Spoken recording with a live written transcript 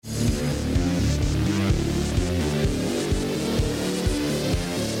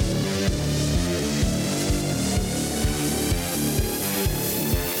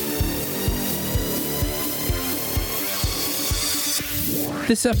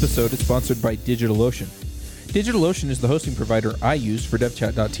This episode is sponsored by DigitalOcean. DigitalOcean is the hosting provider I use for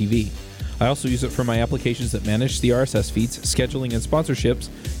devchat.tv. I also use it for my applications that manage the RSS feeds, scheduling, and sponsorships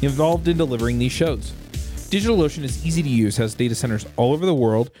involved in delivering these shows. DigitalOcean is easy to use, has data centers all over the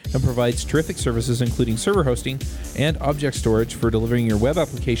world, and provides terrific services including server hosting and object storage for delivering your web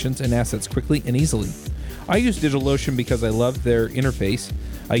applications and assets quickly and easily. I use DigitalOcean because I love their interface.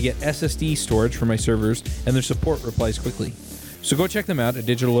 I get SSD storage for my servers, and their support replies quickly. So go check them out at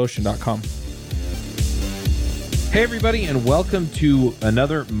digitalocean.com. Hey everybody, and welcome to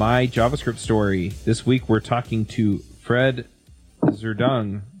another My JavaScript Story. This week we're talking to Fred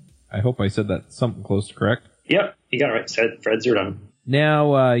Zirdung. I hope I said that something close to correct. Yep, you got it right. Said Fred Zirdung.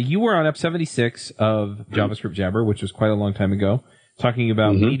 Now, you were on Ep 76 of JavaScript Jabber, which was quite a long time ago, talking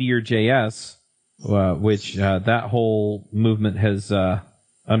about Meteor.js, which that whole movement has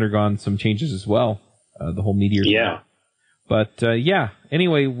undergone some changes as well, the whole Meteor. Yeah. But,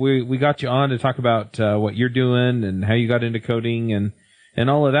 anyway, we got you on to talk about what you're doing and how you got into coding and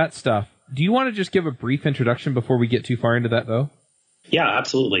all of that stuff. Do you want to just give a brief introduction before we get too far into that, though? Yeah,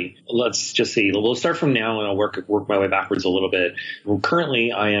 absolutely. Let's just see. We'll start from now and I'll work my way backwards a little bit. Well,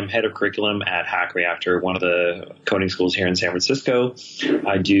 currently, I am head of curriculum at Hack Reactor, one of the coding schools here in San Francisco.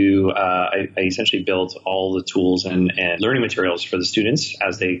 I essentially build all the tools and learning materials for the students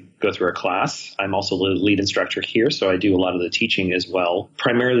as they go through a class. I'm also the lead instructor here, so I do a lot of the teaching as well,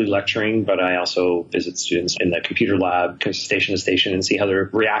 primarily lecturing, but I also visit students in the computer lab, station to station, and see how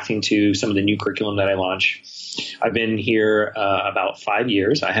they're reacting to some of the new curriculum that I launch. I've been here about 5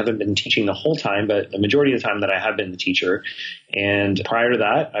 years. I haven't been teaching the whole time, but the majority of the time that I have been the teacher. And prior to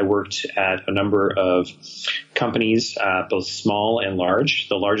that, I worked at a number of companies, both small and large.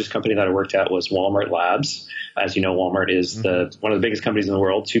 The largest company that I worked at was Walmart Labs. As you know, Walmart is one of the biggest companies in the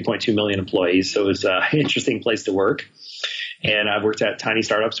world, 2.2 million employees. So it's an interesting place to work. And I've worked at tiny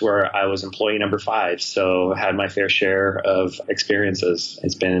startups where I was employee number 5. So I had my fair share of experiences.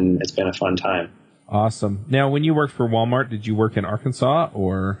 It's been a fun time. Awesome. Now, when you worked for Walmart, did you work in Arkansas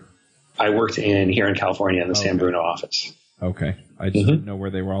or? I worked here in California in the San Bruno office. Okay. I just didn't know where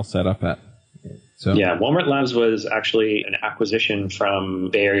they were all set up at. So yeah, Walmart Labs was actually an acquisition from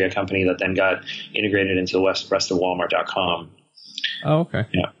Bay Area company that then got integrated into the rest of Walmart.com. Oh, okay.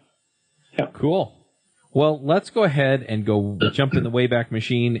 Yeah. Cool. Well, let's go ahead and jump in the Wayback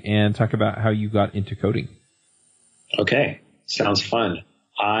Machine and talk about how you got into coding. Okay. Sounds fun.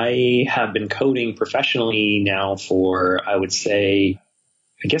 I have been coding professionally now for, I would say,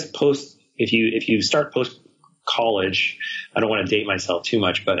 I guess if you start post college, I don't want to date myself too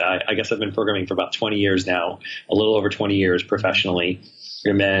much, but I guess I've been programming for about 20 years now, a little over 20 years professionally.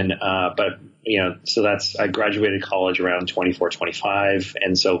 And then, I graduated college around 24, 25.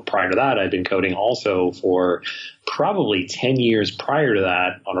 And so prior to that, I'd been coding also for probably 10 years prior to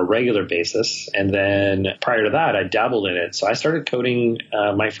that on a regular basis. And then prior to that, I dabbled in it. So I started coding,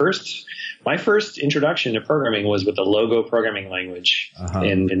 my first introduction to programming was with the Logo programming language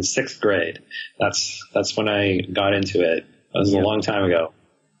in sixth grade. That's when I got into it. That was a long time ago.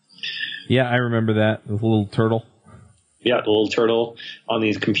 Yeah, I remember that. The little turtle. Yeah, the little turtle on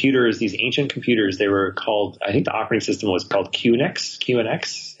these computers, these ancient computers. They were called, I think the operating system was called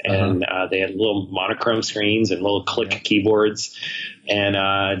QNX, and they had little monochrome screens and little click keyboards. And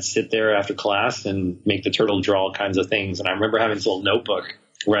I'd sit there after class and make the turtle draw all kinds of things. And I remember having this little notebook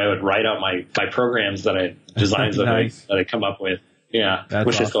where I would write out my programs that I designs nice. that I come up with. Yeah, that's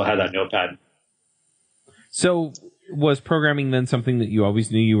wish awesome. I still had that notepad. So was programming then something that you always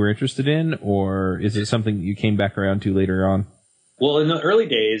knew you were interested in, or is it something that you came back around to later on? Well, in the early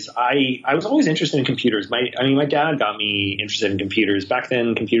days, I was always interested in computers. My dad got me interested in computers. Back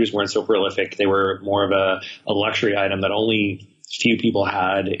then, computers weren't so prolific. They were more of a luxury item that only few people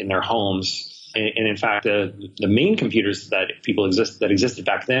had in their homes. And in fact, the main computers that existed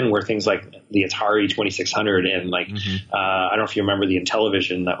back then were things like the Atari 2600 and I don't know if you remember the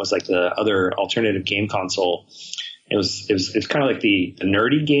Intellivision. That was like the other alternative game console. It was kind of like the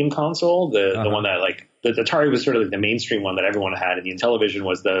nerdy game console, the one that the Atari was sort of like the mainstream one that everyone had, and the Intellivision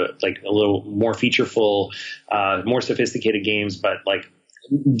was a little more featureful, more sophisticated games, but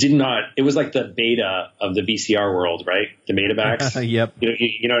it was like the beta of the VCR world, right? The Betamax. Yep.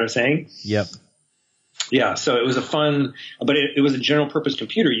 You know what I'm saying? Yep. Yeah, so it was but it was a general purpose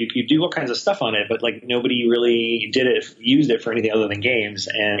computer. You could do all kinds of stuff on it, but nobody really used it for anything other than games.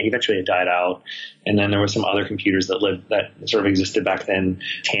 And eventually it died out. And then there were some other computers that sort of existed back then,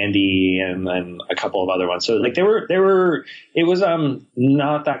 Tandy and then a couple of other ones. So it was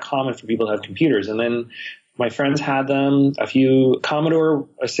not that common for people to have computers. And then my friends had them. A few Commodore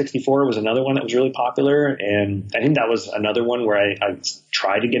 64 was another one that was really popular, and I think that was another one where I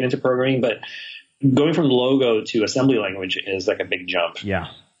try to get into programming, but going from logo to assembly language is like a big jump. Yeah.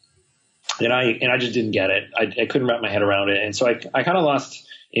 And I just didn't get it. I couldn't wrap my head around it. And so I kind of lost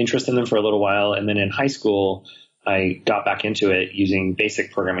interest in them for a little while. And then in high school, I got back into it using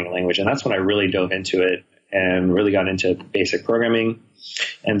basic programming language. And that's when I really dove into it and really got into basic programming.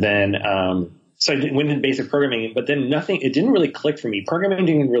 And then, so I went into basic programming, but then it didn't really click for me. Programming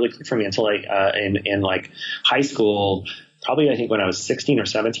didn't really click for me until in like high school. Probably, I think when I was 16 or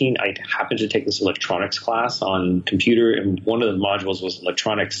 17, I happened to take this electronics class on computer, and one of the modules was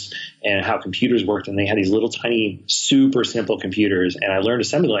electronics and how computers worked. And they had these little tiny, super simple computers, and I learned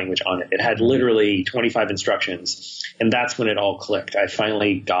assembly language on it. It had literally 25 instructions, and that's when it all clicked. I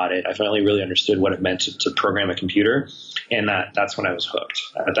finally got it. I finally really understood what it meant to program a computer, and that's when I was hooked.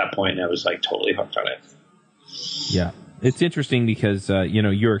 At that point, I was like totally hooked on it. Yeah, it's interesting because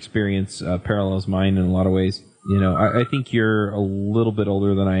your experience parallels mine in a lot of ways. I think you're a little bit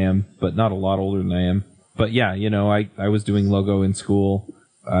older than I am, but not a lot older than I am. But yeah, I was doing logo in school.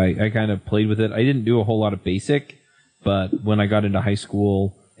 I kind of played with it. I didn't do a whole lot of basic, but when I got into high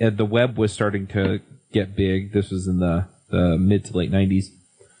school, the web was starting to get big. This was in the mid to late 90s.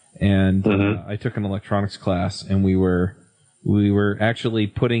 And I took an electronics class, and we were actually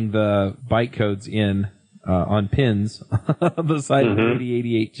putting the byte codes in on pins on the side of the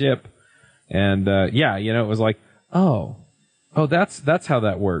 8088 chip. And, it was like, that's how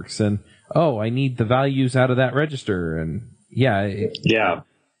that works. And, I need the values out of that register. And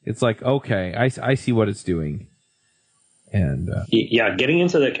it's like, okay, I see what it's doing. And, getting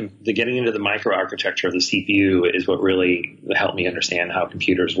into the microarchitecture of the CPU is what really helped me understand how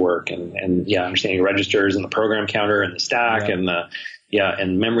computers work and understanding registers and the program counter and the stack and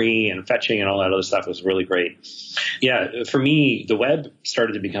memory and fetching and all that other stuff was really great. Yeah, for me, the web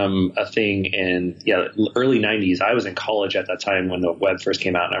started to become a thing in early 90s. I was in college at that time when the web first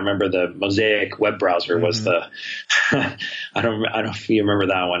came out, and I remember the Mosaic web browser was the I don't know if you remember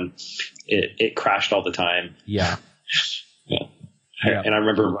that one. It crashed all the time. Yeah. And I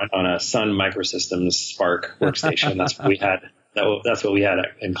remember on a Sun Microsystems Spark workstation. That's what we had. That's what we had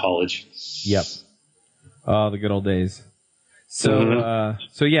in college. Yep. Oh, the good old days. So,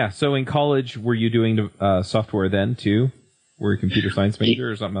 so in college, were you doing software then too? Were you a computer science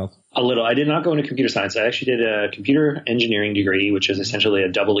major or something else? A little. I did not go into computer science. I actually did a computer engineering degree, which is essentially a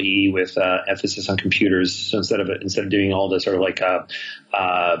double E with emphasis on computers. So instead of doing all the sort of like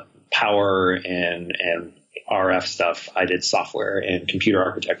power and RF stuff, I did software and computer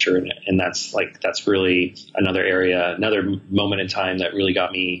architecture, and that's really another moment in time that really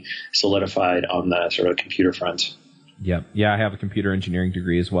got me solidified on the sort of computer front. Yeah, I have a computer engineering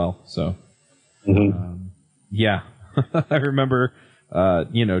degree as well. So, I remember,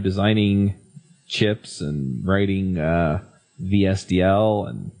 designing chips and writing VSDL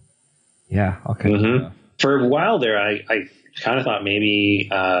and all kinds of stuff. For a while there, I kind of thought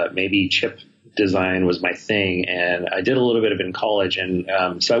maybe chip design was my thing, and I did a little bit of it in college.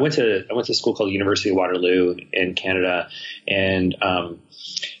 And so I went to a school called University of Waterloo in Canada, and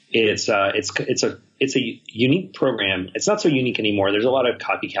it's a unique program. It's not so unique anymore. There's a lot of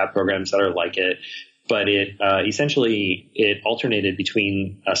copycat programs that are like it, but it alternated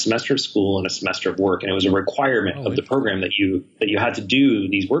between a semester of school and a semester of work, and it was a requirement of the program that you had to do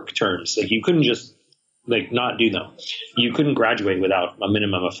these work terms. Like you couldn't just not do them. You couldn't graduate without a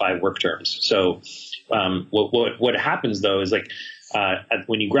minimum of 5 work terms. So what happens though is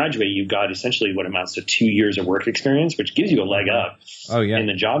when you graduate, you've got essentially what amounts to 2 years of work experience, which gives you a leg up in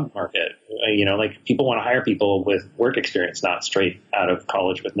the job market. People want to hire people with work experience, not straight out of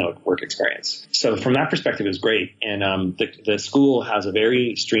college with no work experience. So from that perspective, it was great. And the school has a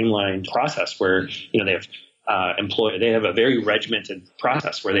very streamlined process where they have they have a very regimented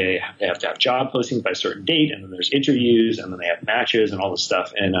process where they have to have job postings by a certain date, and then there's interviews, and then they have matches and all this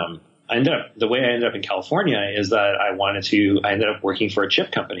stuff. And the way I ended up in California is that I ended up working for a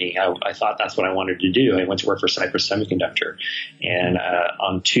chip company. I thought that's what I wanted to do. I went to work for Cypress Semiconductor and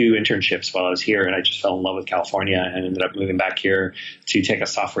on 2 internships while I was here, and I just fell in love with California and ended up moving back here to take a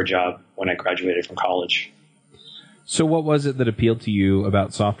software job when I graduated from college. So what was it that appealed to you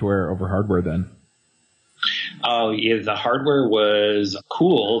about software over hardware then? Oh, yeah, the hardware was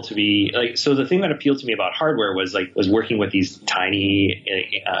cool to be so the thing that appealed to me about hardware was working with these tiny,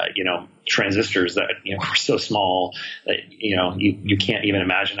 transistors that, were so small that, you can't even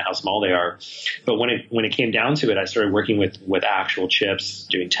imagine how small they are. But when it came down to it, I started working with actual chips,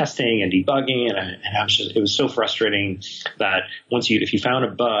 doing testing and debugging. And it was so frustrating that if you found a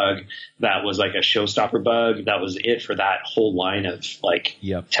bug that was like a showstopper bug, that was it for that whole line of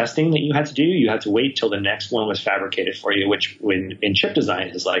testing that you had to do. You had to wait till the next one was fabricated for you, which in chip design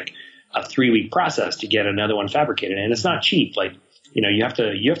is like a 3-week process to get another one fabricated. And it's not cheap. Like, you have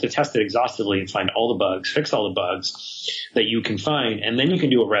to test it exhaustively and find all the bugs, fix all the bugs that you can find. And then you can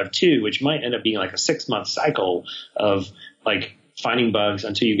do a Rev 2, which might end up being like a 6-month cycle of like finding bugs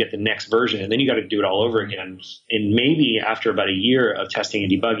until you get the next version. And then you got to do it all over again. And maybe after about a year of testing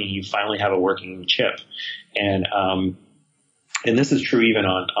and debugging, you finally have a working chip. And this is true even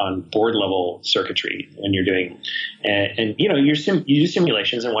on board level circuitry when you're doing, you do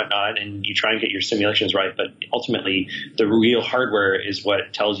simulations and whatnot, and you try and get your simulations right. But ultimately, the real hardware is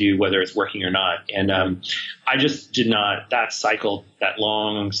what tells you whether it's working or not. And I just did not. That cycle, that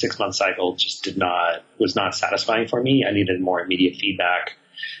long 6-month cycle, was not satisfying for me. I needed more immediate feedback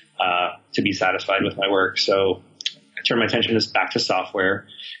to be satisfied with my work. So I turned my attention back to software.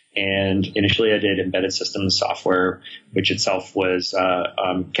 And initially I did embedded systems software, which itself was,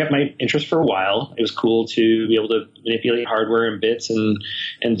 kept my interest for a while. It was cool to be able to manipulate hardware and bits and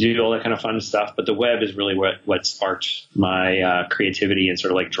do all that kind of fun stuff. But the web is really what sparked my, creativity and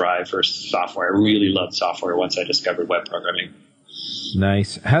sort of like drive for software. I really loved software once I discovered web programming.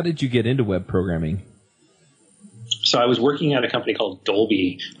 Nice. How did you get into web programming? So I was working at a company called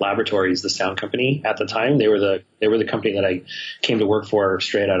Dolby Laboratories, the sound company at the time. They were the company that I came to work for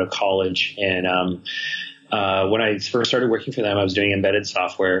straight out of college. And when I first started working for them, I was doing embedded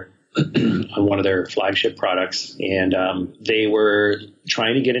software on one of their flagship products. And they were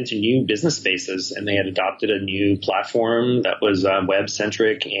trying to get into new business spaces, and they had adopted a new platform that was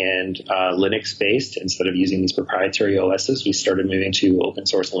web-centric and Linux-based. Instead of using these proprietary OSs, we started moving to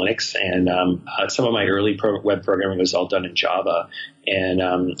open-source Linux. And some of my early web programming was all done in Java.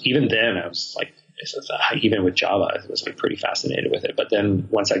 And even then, I was like, even with Java, I was like pretty fascinated with it. But then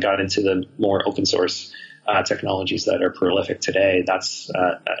once I got into the more open-source technologies that are prolific today, that's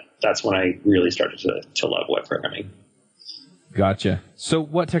when I really started to love web programming. Gotcha. So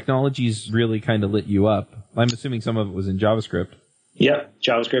what technologies really kind of lit you up? I'm assuming some of it was in JavaScript. Yep,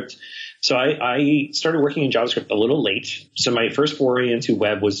 JavaScript. So I started working in JavaScript a little late. So my first foray into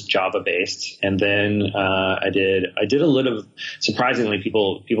web was Java-based, and then I did a little. Surprisingly,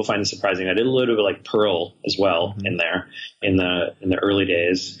 people find this surprising. I did a little bit of like Perl as well in there in the early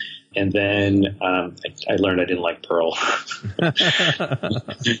days. And then I learned I didn't like Perl.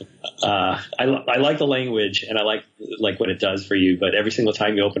 I like the language, and I like what it does for you. But every single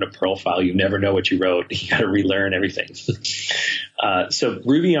time you open a Perl file, you never know what you wrote. You got to relearn everything. So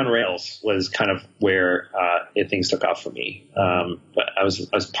Ruby on Rails was kind of where things took off for me. But I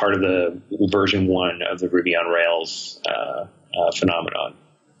was part of the version 1 of the Ruby on Rails phenomenon.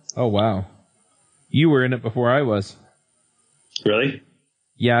 Oh wow, you were in it before I was. Really?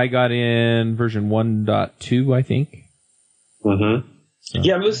 Yeah, I got in version 1.2, I think. Mm-hmm. So.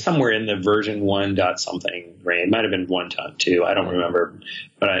 Yeah, it was somewhere in the version 1 dot something range. It might have been 1.2. I don't remember.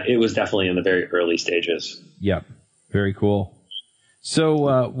 But it was definitely in the very early stages. Yep. Very cool.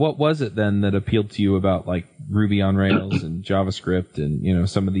 So what was it then that appealed to you about like Ruby on Rails and JavaScript and,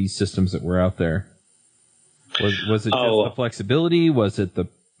 some of these systems that were out there? Was it just the flexibility? Was it the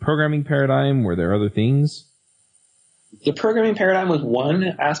programming paradigm? Were there other things? The programming paradigm was one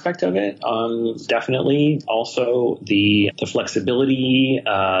aspect of it. Definitely. Also, the flexibility.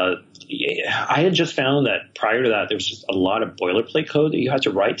 I had just found that prior to that, there was just a lot of boilerplate code that you had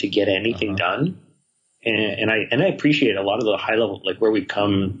to write to get anything done. And I appreciate a lot of the high level, like where we've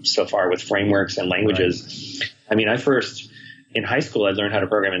come so far with frameworks and languages. Right. I mean, in high school, I learned how to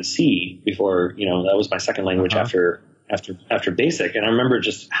program in C before, that was my second language after basic. And I remember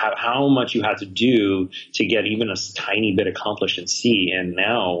just how much you had to do to get even a tiny bit accomplished in C. And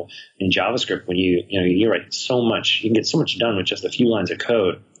now in JavaScript, when you write so much, you can get so much done with just a few lines of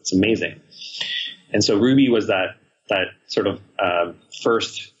code. It's amazing. And so Ruby was that sort of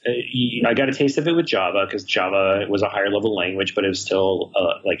first. I got a taste of it with Java because Java was a higher level language, but it was still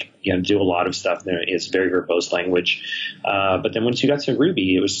do a lot of stuff. It's a very verbose language. But then once you got to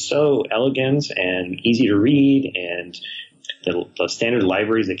Ruby, it was so elegant and easy to read, and the standard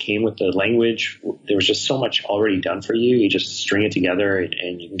libraries that came with the language, there was just so much already done for you. You just string it together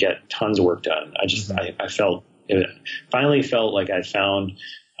and you can get tons of work done. I finally felt like I found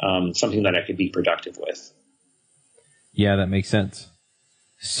something that I could be productive with. Yeah, that makes sense.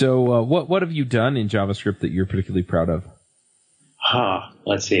 So what have you done in JavaScript that you're particularly proud of?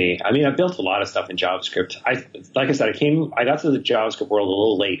 Let's see. I mean, I built a lot of stuff in JavaScript. Like I said, I got to the JavaScript world a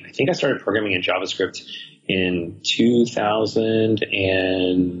little late. I think I started programming in JavaScript in 2000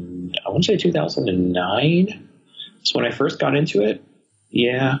 and I want to say 2009. That's when I first got into it.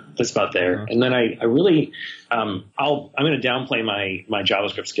 Yeah, that's about there. And then I really, I'm going to downplay my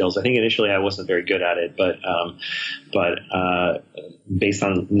JavaScript skills. I think initially I wasn't very good at it, but based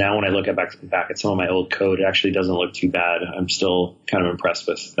on now when I look back at some of my old code, it actually doesn't look too bad. I'm still kind of impressed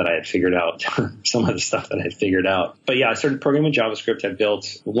with that I had figured out some of the stuff that I had figured out. But yeah, I started programming JavaScript. I built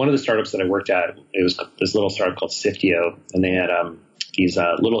one of the startups that I worked at. It was this little startup called Siftio, and they had these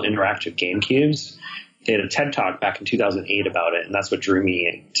little interactive game cubes. They had a TED Talk back in 2008 about it, and that's what drew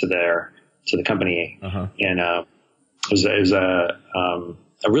me to the company. And it was a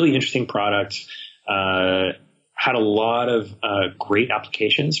really interesting product. Had a lot of great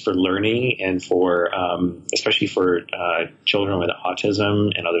applications for learning and for especially for children with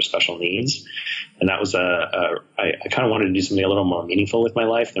autism and other special needs. And that was I kind of wanted to do something a little more meaningful with my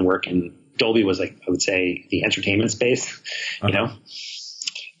life than work in Dolby was, like, I would say, the entertainment space, you know.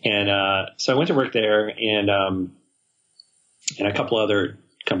 And so I went to work there, and a couple other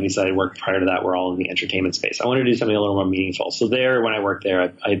companies that I worked prior to that were all in the entertainment space. I wanted to do something a little more meaningful. So there, when I worked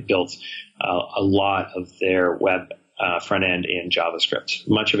there, I built a lot of their web front end in JavaScript.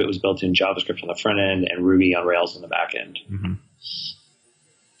 Much of it was built in JavaScript on the front end and Ruby on Rails on the back end.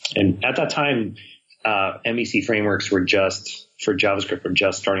 And at that time, MVC frameworks for JavaScript were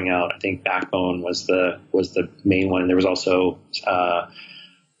just starting out. I think Backbone was the main one. And there was also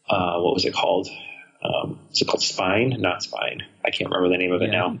what was it called? Is it called Spine? Not Spine. I can't remember the name of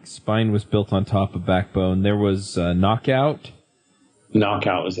it now. Spine was built on top of Backbone. There was Knockout.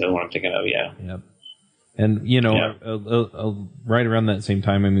 Knockout was the other one I'm thinking of, yeah. Yep. And, you know, right around that same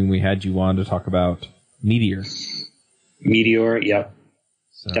time, I mean, we had you on to talk about Meteor. Meteor, yep.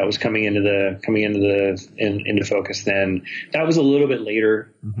 So that was coming into focus then. That was a little bit later,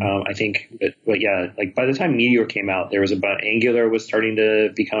 I think. But yeah, like by the time Meteor came out, there was about Angular was starting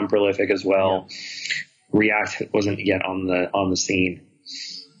to become prolific as well. Yeah. React wasn't yet on the scene.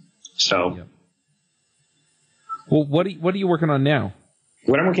 So, well, what are you working on now?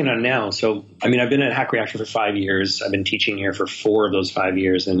 What I'm working on now, so I mean, I've been at Hack Reactor for 5 years. I've been teaching here for 4 of those 5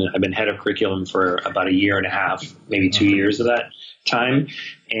 years, and I've been head of curriculum for about a year and a half, maybe 2 years of that time.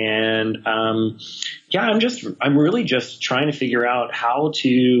 And I'm really just trying to figure out how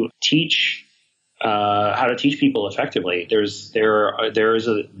to teach people effectively. There's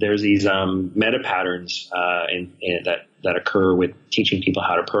these meta patterns that occur with teaching people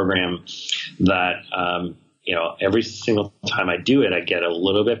how to program that. You know, every single time I do it, I get a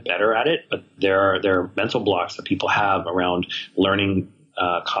little bit better at it. But there are mental blocks that people have around learning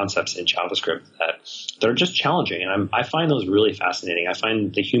concepts in JavaScript that are just challenging, and I find those really fascinating. I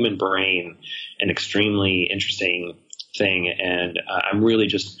find the human brain an extremely interesting thing, and I'm really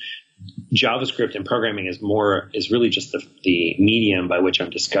just JavaScript and programming is really just the medium by which I'm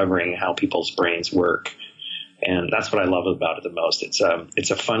discovering how people's brains work, and that's what I love about it the most. It's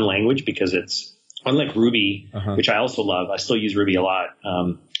a fun language because it's unlike Ruby, which I also love. I still use Ruby a lot.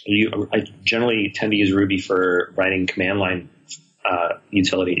 I generally tend to use Ruby for writing command line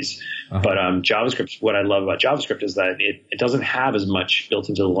utilities. But JavaScript, what I love about JavaScript is that it doesn't have as much built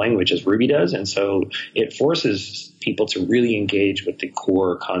into the language as Ruby does. And so it forces people to really engage with the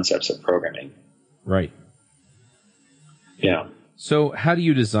core concepts of programming. Right. Yeah. So how do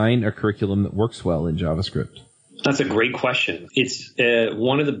you design a curriculum that works well in JavaScript? That's a great question. It's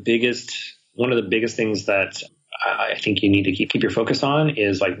one of the biggest things that I think you need to keep your focus on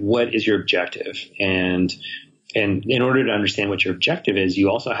is like, what is your objective? And in order to understand what your objective is, you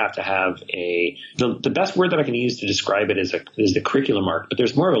also have to have the best word that I can use to describe it is the curriculum arc, but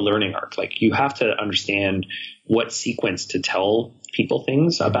there's more of a learning arc. Like you have to understand what sequence to tell people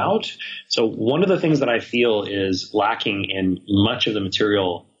things about. So one of the things that I feel is lacking in much of the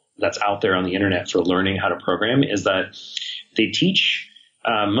material that's out there on the internet for learning how to program is that they teach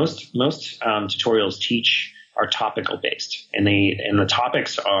most tutorials are topical based, and the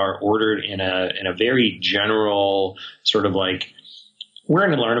topics are ordered in a very general sort of like, we're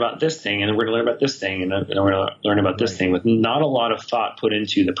going to learn about this thing, and then we're going to learn about this thing, and then we're going to learn about this thing, with not a lot of thought put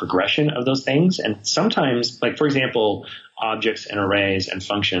into the progression of those things. And sometimes, like for example, objects and arrays and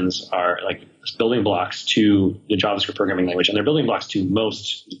functions are like building blocks to the JavaScript programming language, and they're building blocks to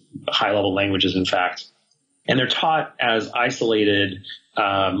most high level languages, in fact. And they're taught as isolated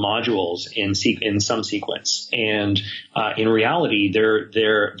modules in some sequence. And in reality,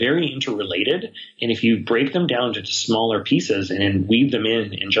 they're very interrelated. And if you break them down into smaller pieces and weave them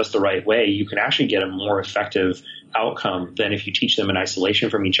in just the right way, you can actually get a more effective outcome than if you teach them in isolation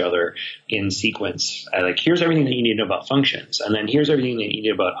from each other in sequence. Like, here's everything that you need to know about functions, and then here's everything that you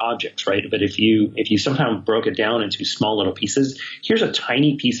need about objects, right? But if you somehow broke it down into small little pieces, here's a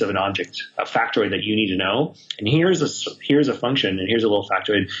tiny piece of an object, a factoid that you need to know, and here's a function, and here's a little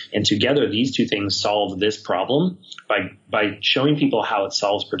factoid, and together these two things solve this problem. By showing people how it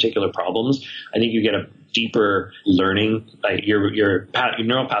solves particular problems, I think you get a deeper learning. Like your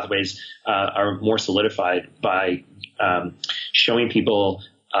neural pathways are more solidified by showing people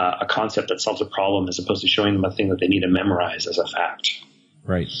a concept that solves a problem, as opposed to showing them a thing that they need to memorize as a fact.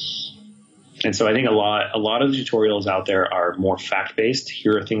 Right. And so I think a lot of the tutorials out there are more fact-based.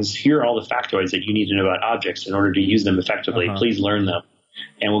 Here are all the factoids that you need to know about objects in order to use them effectively. Please learn them.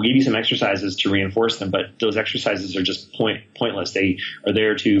 And we'll give you some exercises to reinforce them, but those exercises are just pointless. They are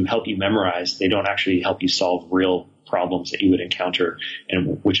there to help you memorize. They don't actually help you solve real problems that you would encounter,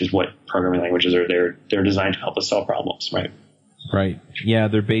 and which is what programming languages are. They're designed to help us solve problems, right? Right. Yeah,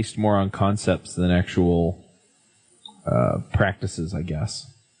 they're based more on concepts than actual practices, I guess.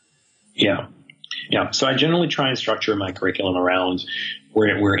 Yeah. So I generally try and structure my curriculum around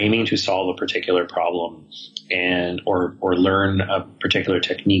where we're aiming to solve a particular problem or learn a particular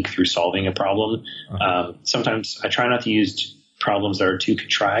technique through solving a problem. Sometimes I try not to use problems that are too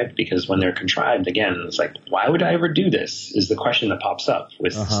contrived, because when they're contrived, again, it's like, why would I ever do this? Is the question that pops up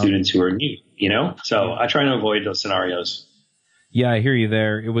with students who are new, So I try to avoid those scenarios. Yeah, I hear you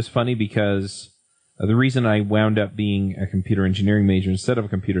there. It was funny because the reason I wound up being a computer engineering major instead of a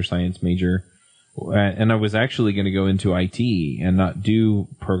computer science major, and I was actually going to go into IT and not do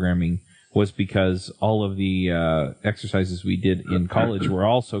programming, was because all of the exercises we did in college were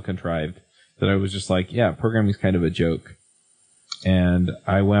all so contrived that I was just like, yeah, programming is kind of a joke. And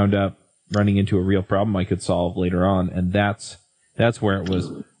I wound up running into a real problem I could solve later on, and that's where it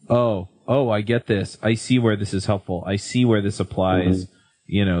was, oh, I get this. I see where this is helpful. I see where this applies.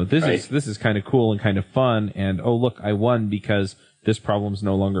 This is kind of cool and kind of fun, and oh, look, I won because this problem's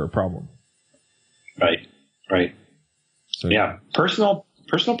no longer a problem. Right. So, yeah, personal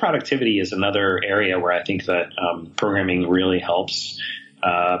productivity is another area where I think that programming really helps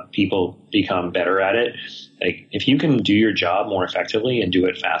people become better at it. Like, if you can do your job more effectively and do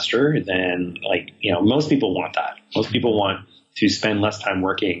it faster, then most people want that. Most people want to spend less time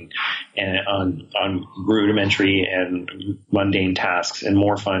working on rudimentary and mundane tasks, and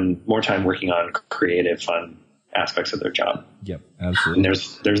more time working on creative, fun aspects of their job. Yep, absolutely. And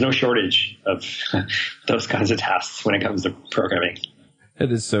there's no shortage of those kinds of tasks when it comes to programming.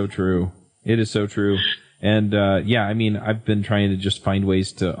 It is so true. And I've been trying to just find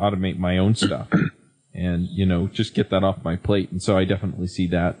ways to automate my own stuff and, just get that off my plate. And so I definitely see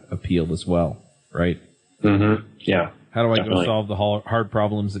that appeal as well, right? Mm-hmm. Yeah. How do I go solve the hard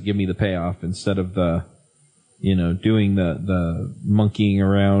problems that give me the payoff instead of the, doing the monkeying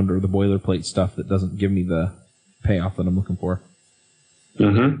around or the boilerplate stuff that doesn't give me the payoff that I'm looking for?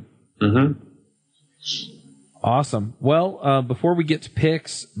 Awesome. Well, before we get to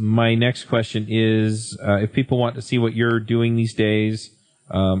picks, my next question is, if people want to see what you're doing these days,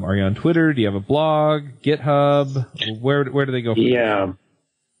 are you on Twitter? Do you have a blog, GitHub? Where do they go from there?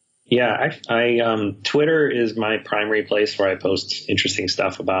 Yeah, I Twitter is my primary place where I post interesting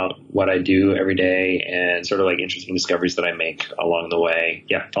stuff about what I do every day and sort of like interesting discoveries that I make along the way.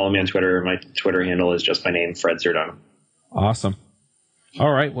 Yeah, follow me on Twitter. My Twitter handle is just my name, Fred Zirdung. Awesome.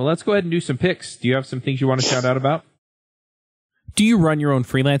 All right, well, let's go ahead and do some picks. Do you have some things you want to shout out about? Do you run your own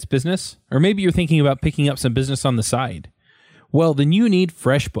freelance business? Or maybe you're thinking about picking up some business on the side? Well, then you need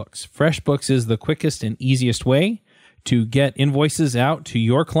FreshBooks. FreshBooks is the quickest and easiest way to get invoices out to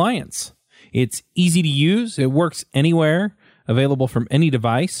your clients. It's easy to use. It works anywhere, available from any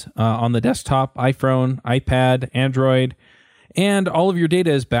device, on the desktop, iPhone, iPad, Android, and all of your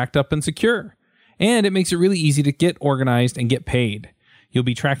data is backed up and secure. And it makes it really easy to get organized and get paid. You'll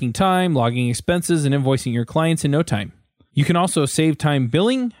be tracking time, logging expenses, and invoicing your clients in no time. You can also save time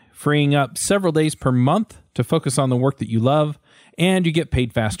billing, freeing up several days per month to focus on the work that you love, and you get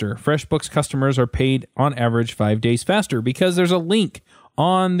paid faster. FreshBooks customers are paid on average 5 days faster because there's a link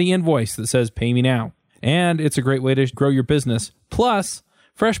on the invoice that says pay me now. And it's a great way to grow your business. Plus,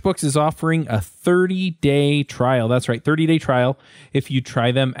 FreshBooks is offering a 30-day trial. That's right, 30-day trial if you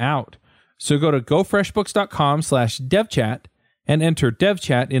try them out. So go to gofreshbooks.com/devchat and enter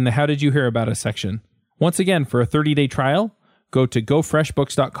devchat in the How Did You Hear About Us section. Once again, for a 30-day trial, go to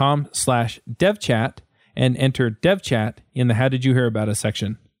gofreshbooks.com/devchat and enter DevChat in the How Did You Hear About Us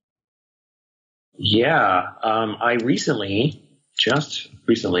section. Yeah, I just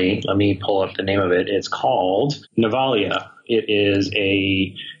recently, let me pull up the name of it. It's called Navalia.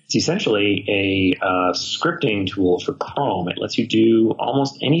 It's essentially a scripting tool for Chrome. It lets you do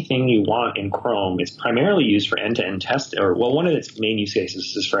almost anything you want in Chrome. It's primarily used for end-to-end test, one of its main use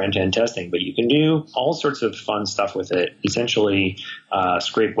cases is for end-to-end testing, but you can do all sorts of fun stuff with it. Essentially,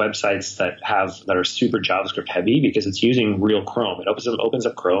 scrape websites that are super JavaScript heavy because it's using real Chrome. It opens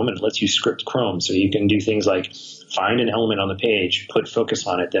up Chrome and it lets you script Chrome, so you can do things like find an element on the page, put focus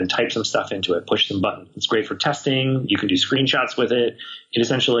on it, then type some stuff into it, push some buttons. It's great for testing. You can do screenshots with it. It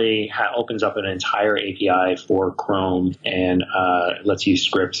essentially opens up an entire API for Chrome and lets you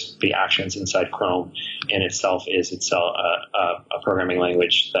script the actions inside Chrome. And it's a programming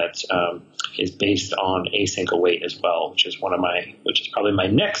language that is based on async await as well, which is probably my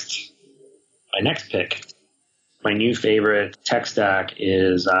next pick. My new favorite tech stack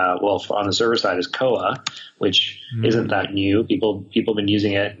is, on the server side is Koa, which isn't that new. People have been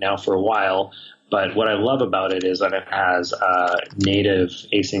using it now for a while. But what I love about it is that it has native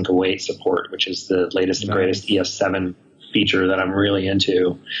async await support, which is the latest and greatest ES7 feature that I'm really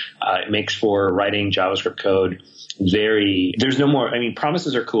into. It makes for writing JavaScript code there's no more,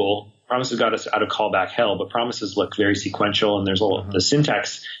 promises are cool. Promises got us out of callback hell, but promises look very sequential, and the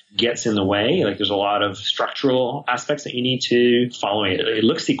syntax gets in the way. Like, there's a lot of structural aspects that you need to follow. It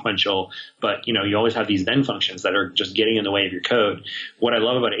looks sequential, but you always have these then functions that are just getting in the way of your code. What I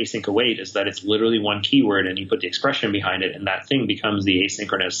love about async await is that it's literally one keyword and you put the expression behind it, and that thing becomes the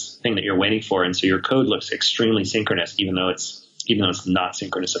asynchronous thing that you're waiting for. And so your code looks extremely synchronous, even though it's not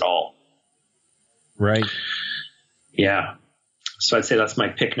synchronous at all. Right. Yeah. So I'd say that's my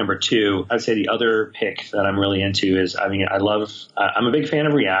pick number 2. I'd say the other pick that I'm really into is, I'm a big fan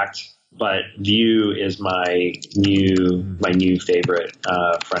of React, but Vue is my new favorite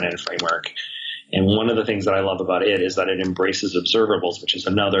front-end framework. And one of the things that I love about it is that it embraces observables, which is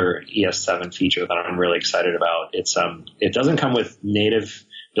another ES7 feature that I'm really excited about. It doesn't come with native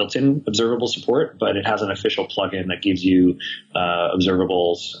built-in observable support, but it has an official plugin that gives you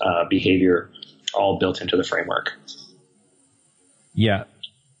observables behavior all built into the framework. Yeah,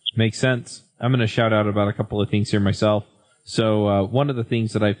 makes sense. I'm going to shout out about a couple of things here myself. So one of the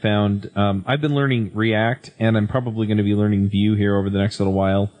things that I found, I've been learning React, and I'm probably going to be learning Vue here over the next little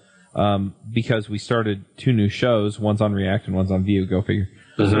while, because we started 2 new shows. One's on React and one's on Vue. Go figure.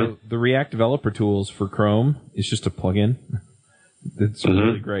 Mm-hmm. So the React developer tools for Chrome is just a plugin. It's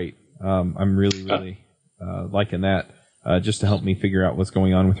really great. I'm really liking that, just to help me figure out what's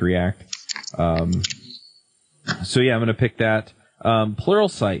going on with React. So yeah, I'm going to pick that.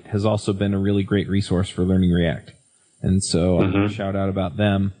 Pluralsight has also been a really great resource for learning React. And so I'm going to shout out about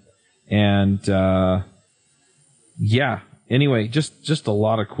them. And anyway, just a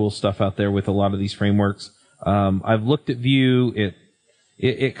lot of cool stuff out there with a lot of these frameworks. I've looked at Vue.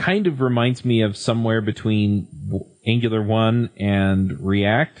 It kind of reminds me of somewhere between Angular 1 and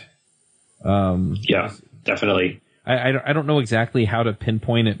React. Yeah, definitely. I don't know exactly how to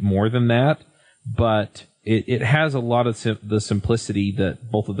pinpoint it more than that, but it has a lot of the simplicity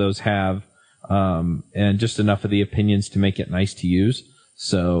that both of those have, and just enough of the opinions to make it nice to use.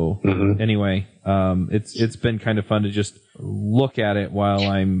 So anyway, it's been kind of fun to just look at it while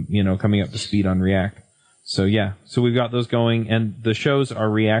I'm coming up to speed on React. So yeah, so we've got those going, and the shows are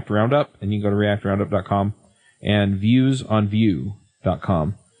React Roundup, and you can go to reactroundup.com and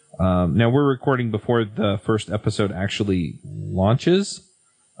viewsonvue.com. Now we're recording before the first episode actually launches.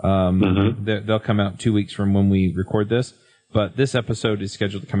 They'll come out 2 weeks from when we record this, but this episode is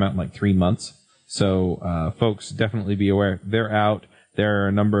scheduled to come out in like 3 months. So folks, definitely be aware. They're out. There are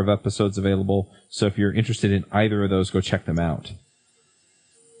a number of episodes available. So if you're interested in either of those, go check them out.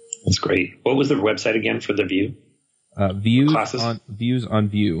 That's great. What was the website again for the Vue? Views on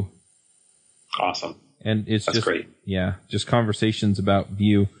Vue. Awesome. And that's just great. Yeah, just conversations about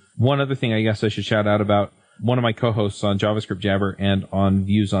Vue. One other thing I guess I should shout out about, one of my co-hosts on JavaScript Jabber and on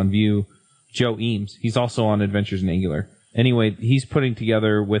Views on Vue, Joe Eames. He's also on Adventures in Angular. Anyway, he's putting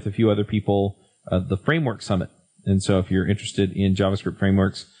together with a few other people the Framework Summit. And so if you're interested in JavaScript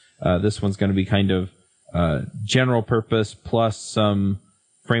frameworks, this one's going to be kind of general purpose plus some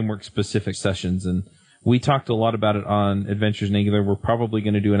framework-specific sessions. And we talked a lot about it on Adventures in Angular. We're probably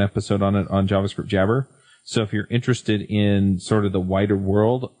going to do an episode on it on JavaScript Jabber. So if you're interested in sort of the wider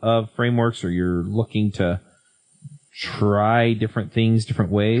world of frameworks, or you're looking to try different things different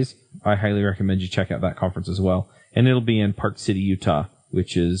ways, I highly recommend you check out that conference as well. And it'll be in Park City, Utah,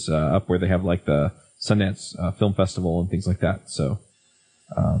 which is up where they have like the Sundance Film Festival and things like that. So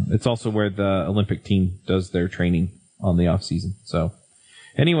It's also where the Olympic team does their training on the off season. So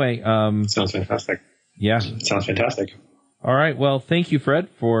anyway, sounds fantastic. Yeah, sounds fantastic. All right. Well, thank you, Fred,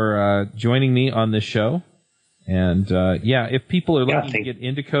 for joining me on this show. And if people are looking to get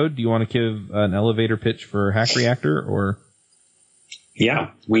into code, do you want to give an elevator pitch for Hack Reactor or? Yeah,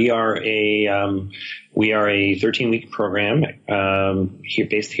 we are a 13-week program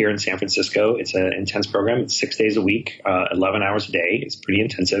based here in San Francisco. It's an intense program. It's 6 days a week, 11 hours a day. It's pretty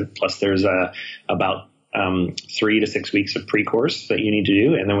intensive. Plus, there's about 3 to 6 weeks of pre-course that you need to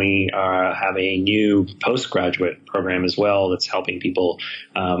do, and then we have a new postgraduate program as well that's helping people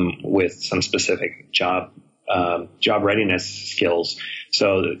with some specific job readiness skills.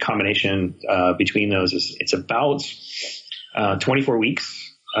 So the combination between those is it's about 24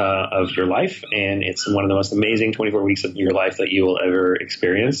 weeks of your life, and it's one of the most amazing 24 weeks of your life that you will ever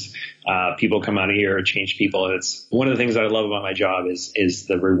experience. People come out of here, change people. And it's one of the things that I love about my job is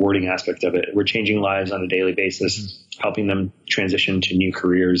the rewarding aspect of it. We're changing lives on a daily basis, helping them transition to new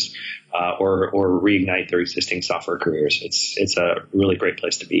careers or reignite their existing software careers. It's a really great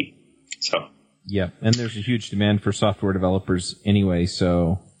place to be. So yeah, and there's a huge demand for software developers anyway.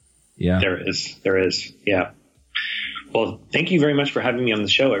 So yeah, there is. Yeah. Well, thank you very much for having me on the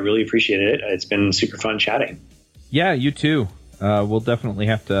show. I really appreciate it. It's been super fun chatting. Yeah, you too. We'll definitely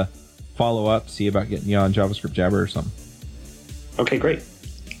have to follow up, see about getting you on JavaScript Jabber or something. Okay, great.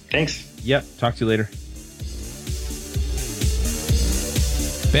 Thanks. Yep. Talk to you later.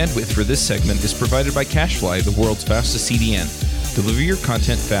 Bandwidth for this segment is provided by CacheFly, the world's fastest CDN. Deliver your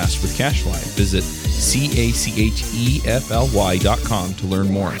content fast with CacheFly. Visit CACHEFLY.com to learn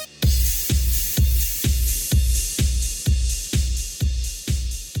more.